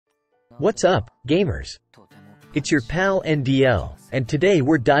What's up, gamers? It's your pal NDL, and today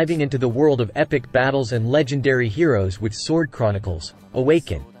we're diving into the world of epic battles and legendary heroes with Sword Chronicles,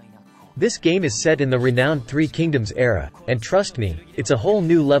 AWAKEN. This game is set in the renowned Three Kingdoms era, and trust me, it's a whole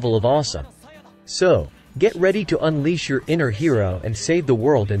new level of awesome. So, get ready to unleash your inner hero and save the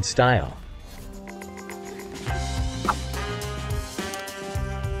world in style.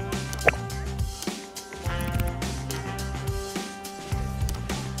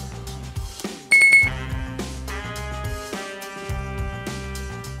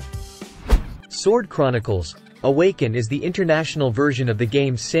 Sword Chronicles, AWAKEN is the international version of the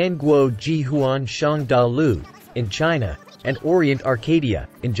game Sanguo Jihuan Shangda Lu, in China, and Orient Arcadia,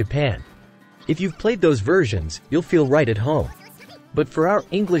 in Japan. If you've played those versions, you'll feel right at home. But for our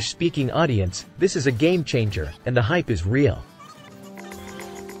English-speaking audience, this is a game changer, and the hype is real.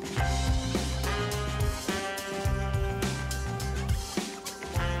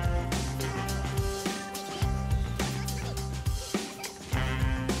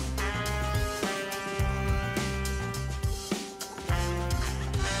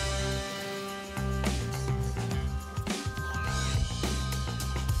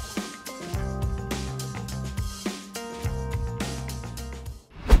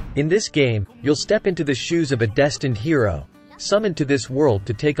 In this game, you'll step into the shoes of a destined hero, summoned to this world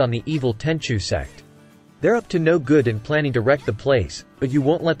to take on the evil Tenchu sect. They're up to no good and planning to wreck the place, but you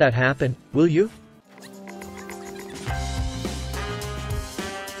won't let that happen, will you?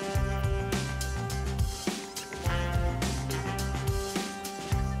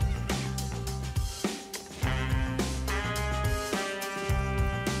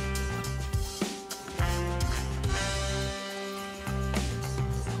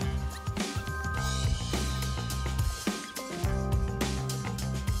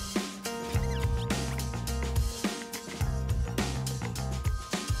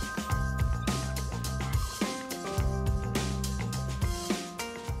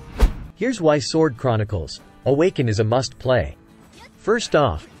 Here's why Sword Chronicles, AWAKEN is a must-play. First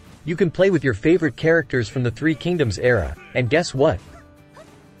off, you can play with your favorite characters from the Three Kingdoms era, and guess what?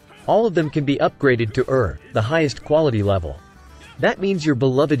 All of them can be upgraded to the highest quality level. That means your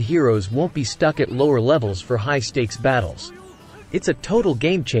beloved heroes won't be stuck at lower levels for high-stakes battles. It's a total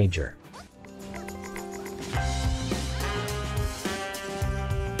game changer.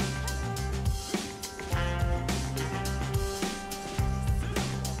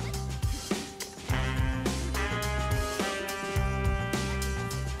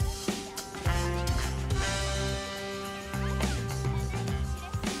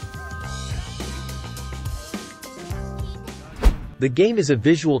 The game is a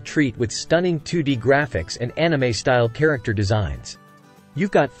visual treat with stunning 2D graphics and anime-style character designs. You've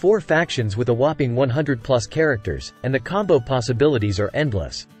got 4 factions with a whopping 100+ characters, and the combo possibilities are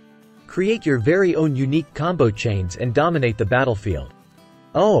endless. Create your very own unique combo chains and dominate the battlefield.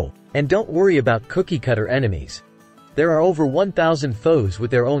 Oh, and don't worry about cookie-cutter enemies. There are over 1,000 foes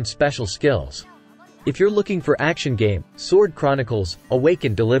with their own special skills. If you're looking for action game, Sword Chronicles,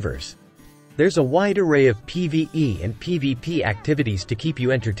 AWAKEN delivers. There's a wide array of PvE and PvP activities to keep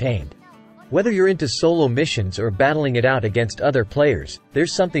you entertained. Whether you're into solo missions or battling it out against other players,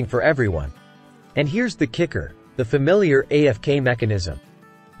 there's something for everyone. And here's the kicker, the familiar AFK mechanism.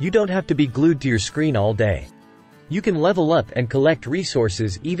 You don't have to be glued to your screen all day. You can level up and collect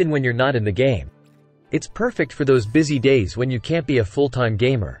resources even when you're not in the game. It's perfect for those busy days when you can't be a full-time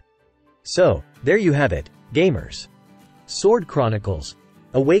gamer. So, there you have it, gamers. Sword Chronicles,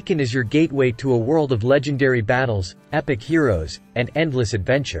 AWAKEN is your gateway to a world of legendary battles, epic heroes, and endless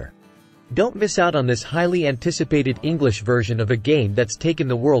adventure. Don't miss out on this highly anticipated English version of a game that's taken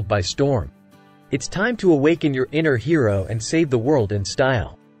the world by storm. It's time to awaken your inner hero and save the world in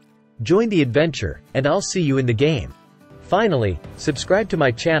style. Join the adventure, and I'll see you in the game. Finally, subscribe to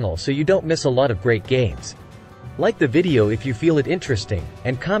my channel so you don't miss a lot of great games. Like the video if you feel it interesting,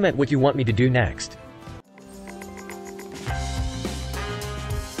 and comment what you want me to do next.